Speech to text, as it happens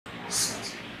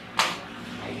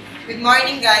Good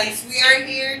morning, guys. We are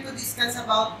here to discuss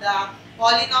about the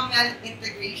polynomial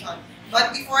integration.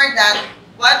 But before that,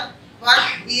 what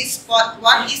is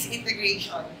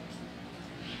integration?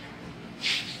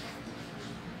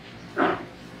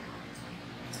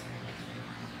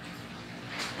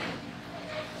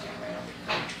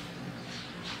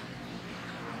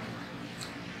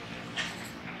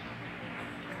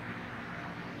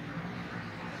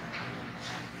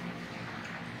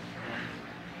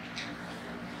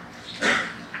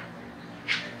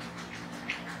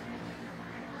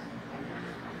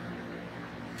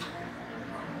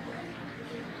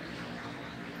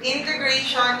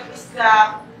 Integration is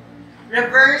the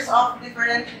reverse of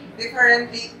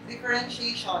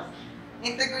differentiation.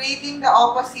 Integrating the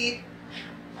opposite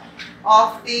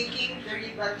of taking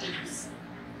derivatives.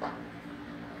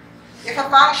 If a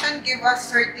function gives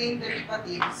us certain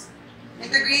derivatives,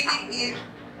 integrated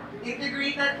it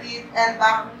and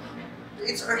back to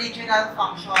its original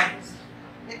functions.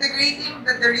 Integrating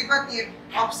the derivative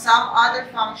of some other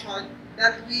function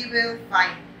that we will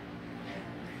find.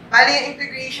 Bali,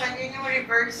 integration, yun yung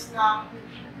reverse ng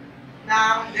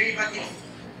derivative.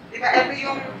 Diba, ito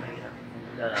yung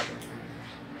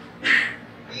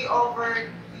d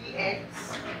over dx.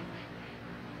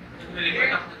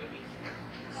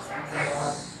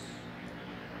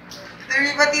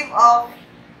 Derivative of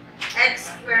x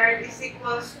squared is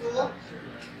equals to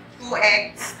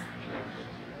 2x.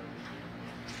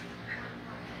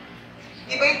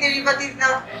 Diba yung derivative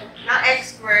ng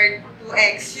x squared,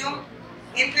 2x, yung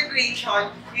integration,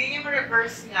 yun yung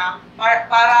reverse niya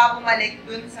para bumalik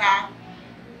dun sa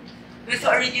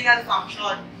original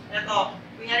function. Ito,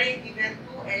 kunyari given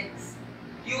 2x,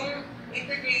 yung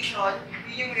integration,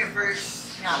 yun yung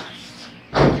reverse niya.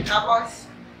 Tapos,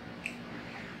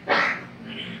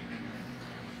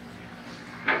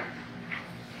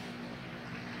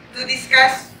 to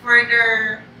discuss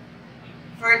further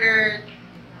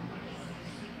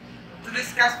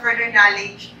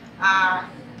knowledge,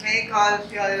 may call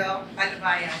Fil2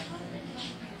 Kalubayan.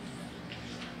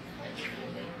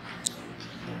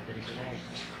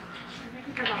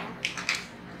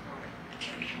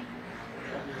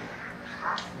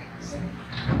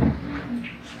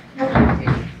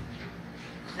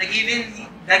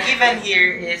 The given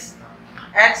here is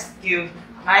x cubed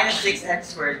minus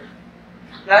 6x squared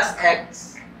plus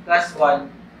x plus 1.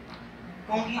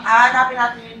 Kung hahanapin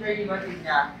natin yung derivative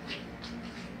niya,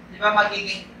 di ba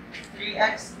magiging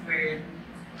 3x squared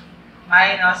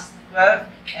minus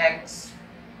 12x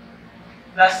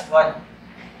plus 1.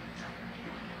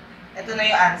 Ito na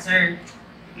yung answer.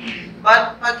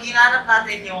 But pag hinanap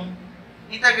natin yung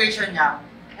integration niya,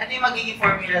 ito yung magiging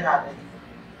formula natin.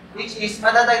 Which is,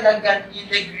 madadagdagan yung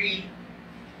degree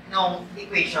ng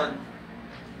equation.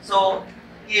 So,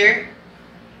 here,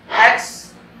 x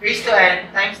raised to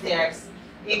n times dx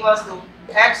equals to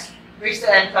x raised to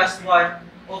n plus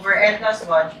 1 over n plus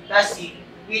 1 plus c,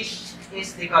 which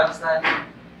is the constant.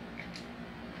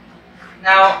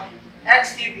 Now,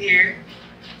 x cubed here,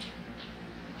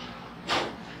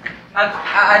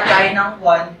 mag-a-add tayo ng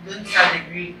 1 dun sa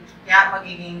degree. Kaya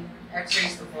magiging x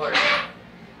raised to 4.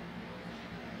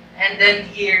 And then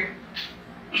here,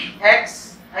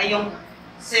 x ay yung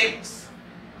 6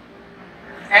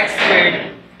 x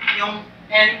squared, yung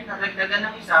n nadagdagan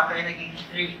ng isa kaya naging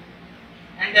 3.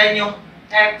 And then yung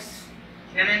x,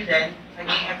 ganun din,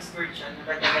 naging x squared siya,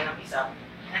 nadagdagan ng isa.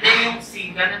 And then yung c,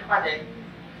 ganun pa din.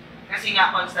 Kasi nga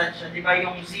constant siya, di ba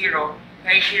yung 0,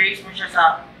 kahit i-raise mo siya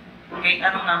sa kahit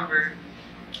anong number,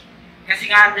 kasi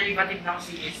nga ang derivative ng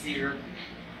c is 0.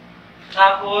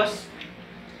 Tapos,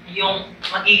 yung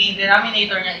magiging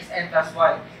denominator niya is n plus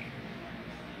 1.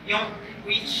 Yung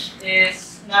which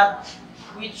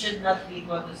should not be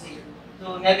equal to 0,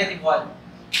 to negative 1.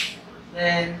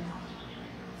 Then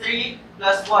 3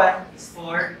 plus 1 is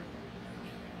 4.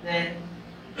 Then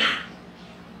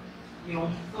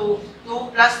yung 2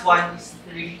 plus 1 is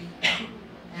 3.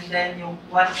 And then yung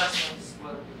 1 plus 1 is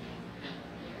 4.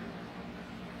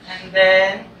 And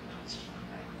then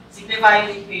simplifying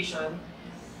the equation,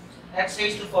 x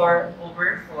raised to 4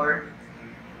 over 4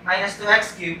 minus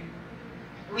 2x cubed,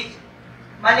 which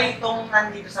mali itong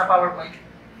nandito sa PowerPoint,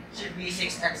 should be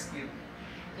 6x cubed.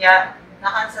 Kaya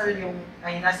na-cancel yung,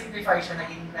 na-simplify siya,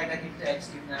 naging negative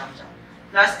 2x cubed na lang siya.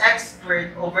 Plus x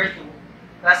squared over 2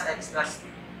 plus x plus 2.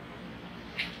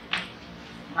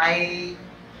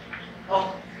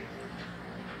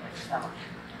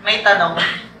 May tanong.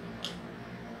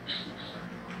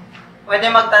 Pwede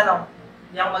magtanong,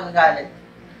 hindi ako magagalit.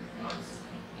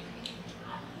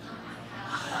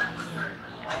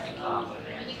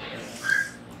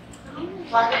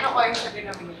 Bakit ako yung sa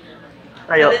denominator?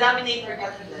 Tayo. Sa denominator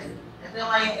natin din, ito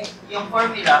nga yung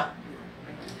formula.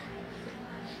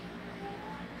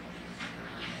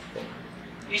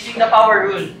 Using the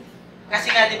power rule. Kasi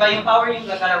nga, di ba, yung power yung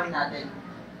gagalawin natin.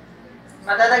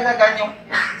 Madadagdagan yung,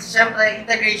 siyempre,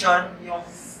 integration, yung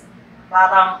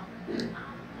parang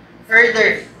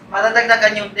further,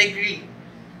 madadagdagan yung degree,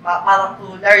 parang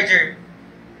to larger.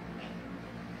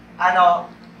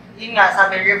 Yun nga,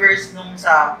 sabi, reverse nung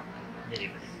sa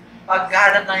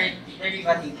paghahanap ng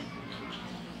derivative.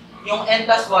 Yung n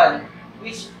plus 1,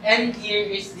 which n here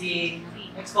is the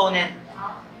exponent.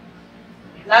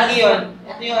 Lagi yun,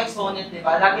 ito yung exponent, di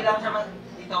ba? Lagi lang siya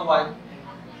dito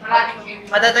 1.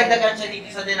 Madadagdagan siya dito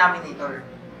sa denominator.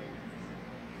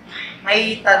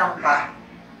 May tanong pa?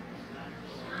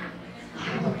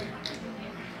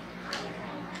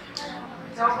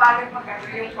 So, bakit magkano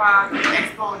yung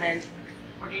pag-exponent,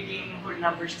 magiging whole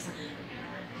number siya sa dito?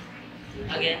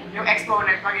 Again? Yung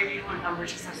exponent, magiging whole number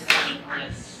siya sa dito.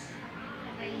 Yes.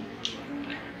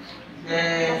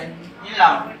 Then, yun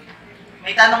lang.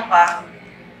 May tanong pa?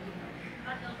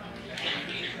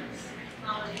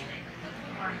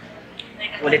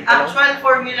 Ulit pa lang. Actual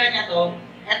formula niya to,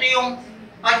 ito yung,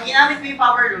 pag ginamit mo yung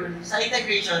power rule sa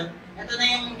integration, ito na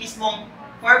yung mismong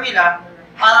formula,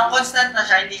 parang constant na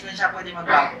siya, hindi na siya pwede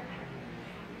magbago.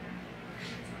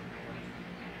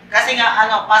 Kasi nga,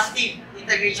 positive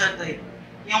integration to eh.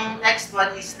 Yung next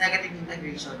one is negative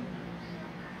integration.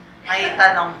 May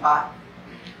tanong pa?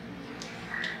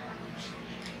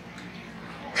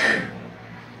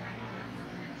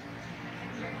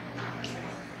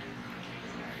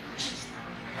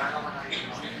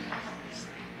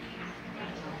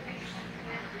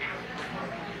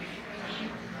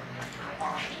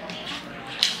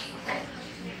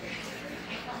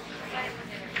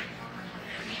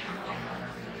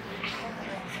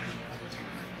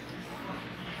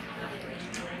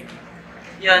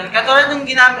 Yan, katulad ng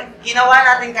ginawa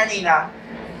natin kanina,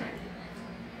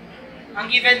 ang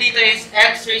given dito is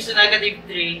x raised to negative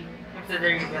 3 of the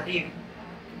derivative.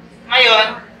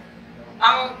 Ngayon,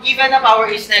 ang given na power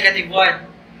is negative 1.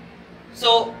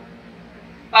 So,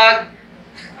 pag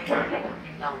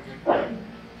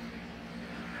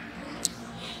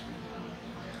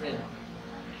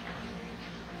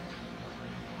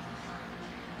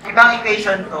ibang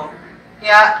equation to,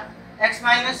 kaya x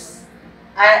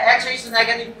raised to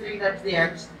negative 3 times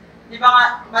dx, di ba nga,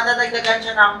 madadagdagan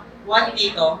siya ng 1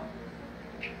 dito,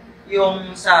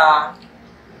 yung sa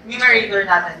numerator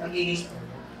natin, magiging yung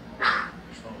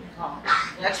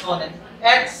exponent.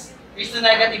 X raised to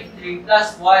negative 3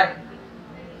 plus 1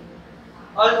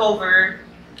 all over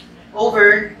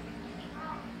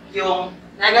yung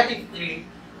negative 3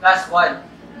 plus 1.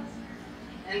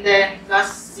 And then,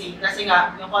 plus c, kasi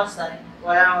nga, yung constant,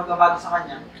 wala nang magbabago sa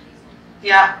kanya.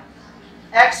 Kaya,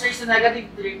 x raised to negative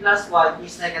 3 plus 1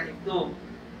 is negative 2.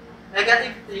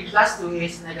 Negative 3 plus 2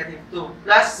 is negative 2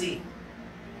 plus c.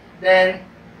 Then,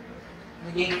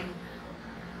 naging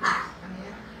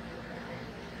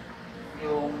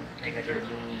yung Negative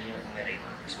yung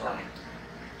numerator. Exponent.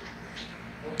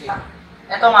 okay.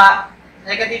 Ito nga,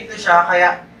 negative 2 siya, kaya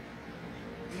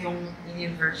yung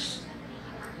in-inverse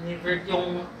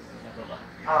yung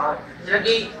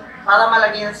nilagay, para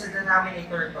malagay na sa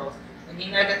denominator to, naging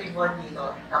negative 1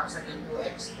 dito, tapos naging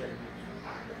 2x squared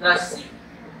plus c.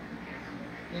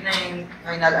 Yun na yung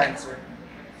final answer.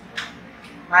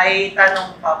 May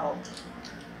tanong pa po.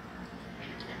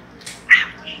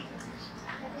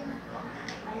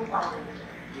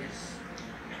 Yes.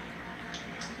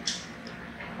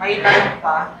 May tanong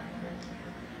pa?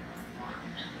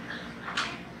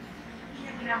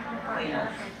 Okay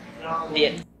na. Hindi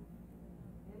yan.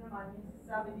 Yun naman,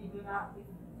 sabi dito na,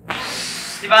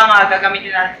 di ba nga,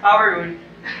 gagamitin natin power rule,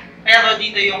 pero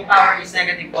dito yung power is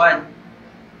negative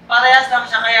 1. Parehas lang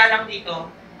siya, kaya lang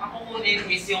dito, ang kukunin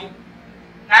is yung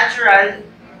natural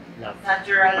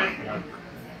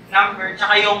number,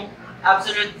 tsaka yung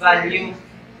absolute value.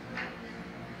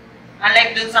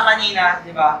 Unlike dun sa kanina,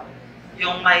 di ba,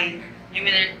 yung may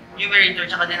numerator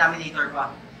tsaka denominator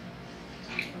pa.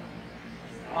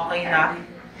 Okay na.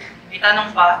 May tanong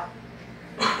pa?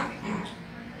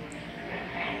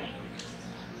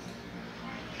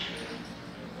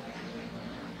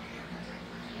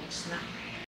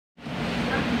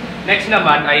 Next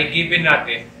naman ay given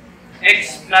natin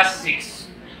x plus 6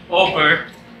 over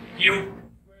cube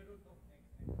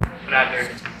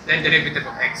rather than derivative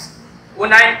of x.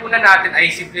 Una natin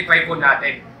ay simplify po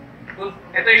natin.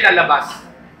 Ito yung lalabas.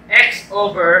 X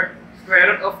over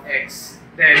square root of x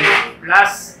then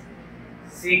plus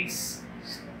 6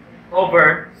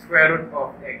 over square root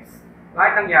of x.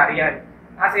 Bakit nangyari yan?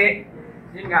 Kasi,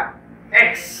 yun nga,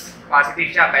 x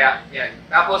positive siya, kaya yan.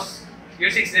 Tapos,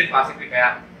 yung 6 din positive,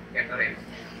 kaya ito rin.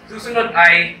 Susunod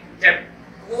ay,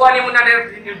 kukuhanin mo na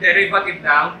rin yung derivative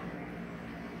ng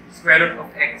square root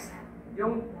of x.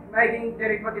 Yung magiging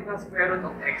derivative ng square root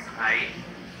of x ay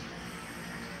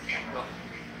ito.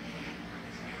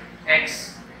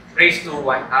 X raised to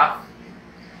 1/2.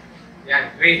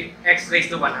 Yan, x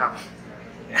raised to 1/2.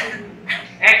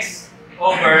 X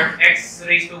over x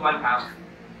raised to 1/2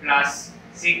 plus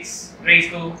 6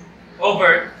 raised to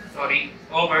over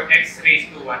x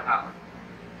raised to 1/2.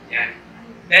 Yan.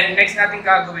 Then next natin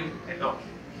gagawin ito.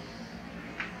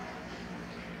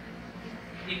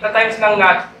 Ita-times lang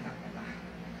natin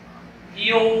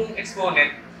yung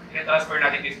exponent, i-transfer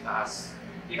natin dito sa taas.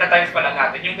 Ita-times pa lang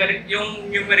natin yung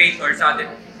numerator sa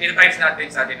atin, ita-times natin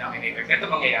sa denominator. Ito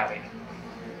mangyayari.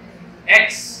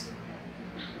 X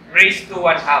raised to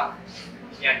 1/2.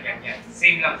 Yan.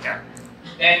 Same lang siya.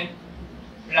 Then,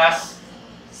 plus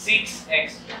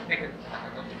 6x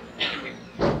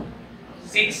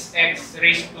 6x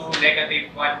raised to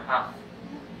negative 1/2.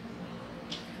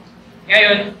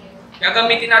 Ngayon,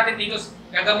 gagamitin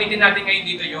natin ngayon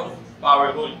dito yung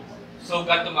power rule. So,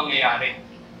 ganito mangyayari.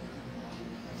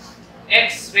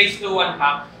 X raised to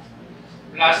 1/2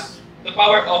 plus the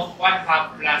power of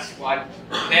 1/2 plus 1,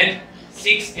 then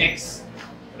 6x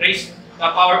raised the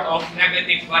power of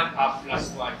negative 1/2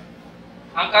 plus 1.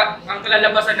 Ang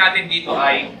kalalabasan natin dito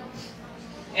ay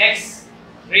x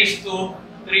raised to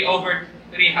 3 over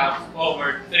 3/2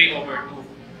 over 3 over 2.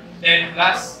 Then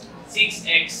plus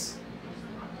 6x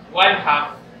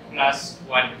 1/2 plus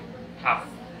 1/2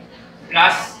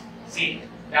 plus c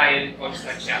dahil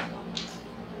constant siya.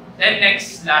 Then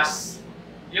next, last,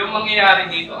 yung mangyayari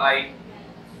dito ay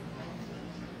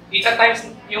times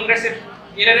yung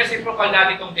i-reciprocal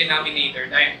natin itong denominator,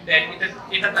 then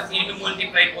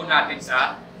i-multiply po natin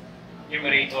sa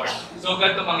numerator. So,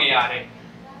 ganito mangyayari.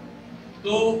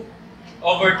 2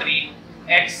 over 3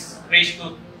 x raised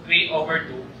to 3 over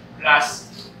 2 plus,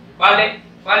 bali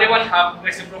 1/2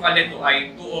 reciprocal nito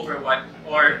ay 2 over 1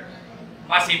 or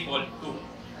mas simple 2.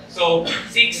 So,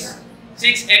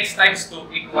 6x times 2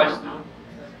 equals to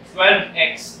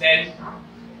 12x, then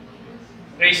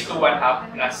raised to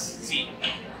 1/2 plus c.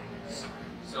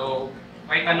 So,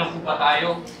 may tanong po ba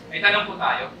tayo? May tanong po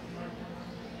tayo.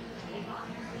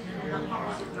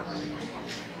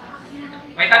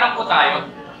 May tanong po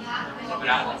tayo.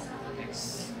 Wala po.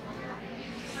 Next.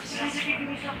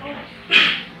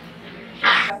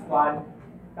 Plus 1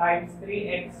 times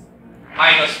 3x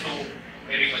minus 2.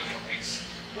 Very good yung x.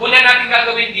 Una natin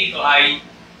gagawin dito ay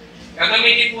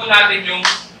gagamitin po natin yung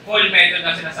whole method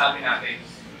na sinasabi natin.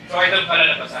 So, ito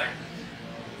palalabasan.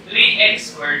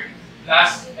 3x squared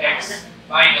plus x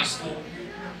minus 2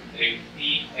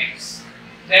 3x.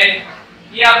 Then,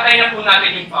 i-apply na po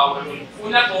natin yung power rule.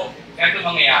 Una po, ito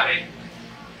mangyayari.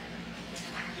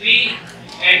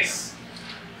 3x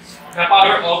the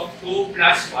power of 2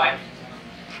 plus 1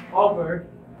 over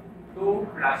 2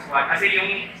 plus 1. Kasi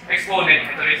yung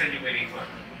exponent, ito rin sa numerator.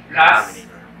 Plus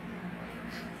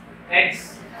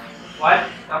x 1,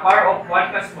 the power of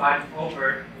 1 plus 1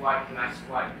 over 1 plus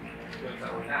 1. Doon sa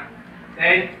una.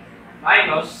 Then,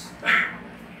 minus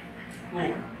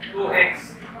 2.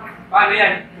 2x. Paano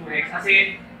yan? 2x.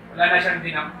 Kasi wala na siyang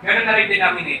ganun na rin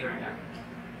denominator niya.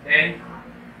 Then,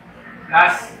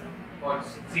 plus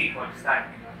c,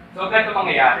 constant. So, ganito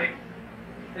mangyayari.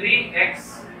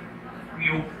 3x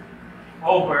cubed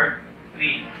over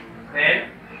 3.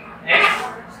 Then, x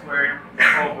squared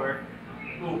over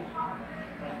 2.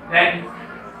 Then,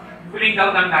 pulling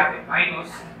down lang natin.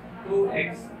 Minus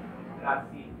 2x plus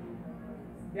c.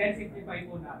 Then, simplify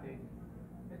po natin.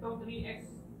 Itong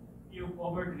 3x cubed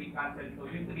over 3 cancel to.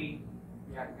 Yung 3,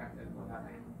 yan, cancel po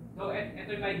natin. So, ito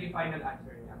yung magiging final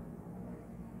answer niya.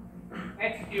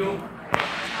 X cubed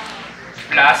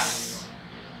plus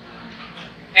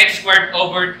x squared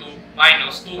over 2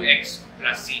 minus 2x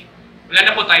plus c. Wala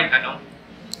na po tayong tanong.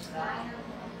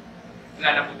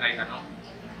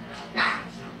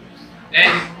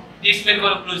 Then, this will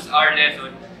conclude our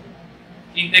lesson.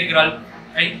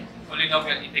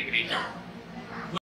 Polynomial integration.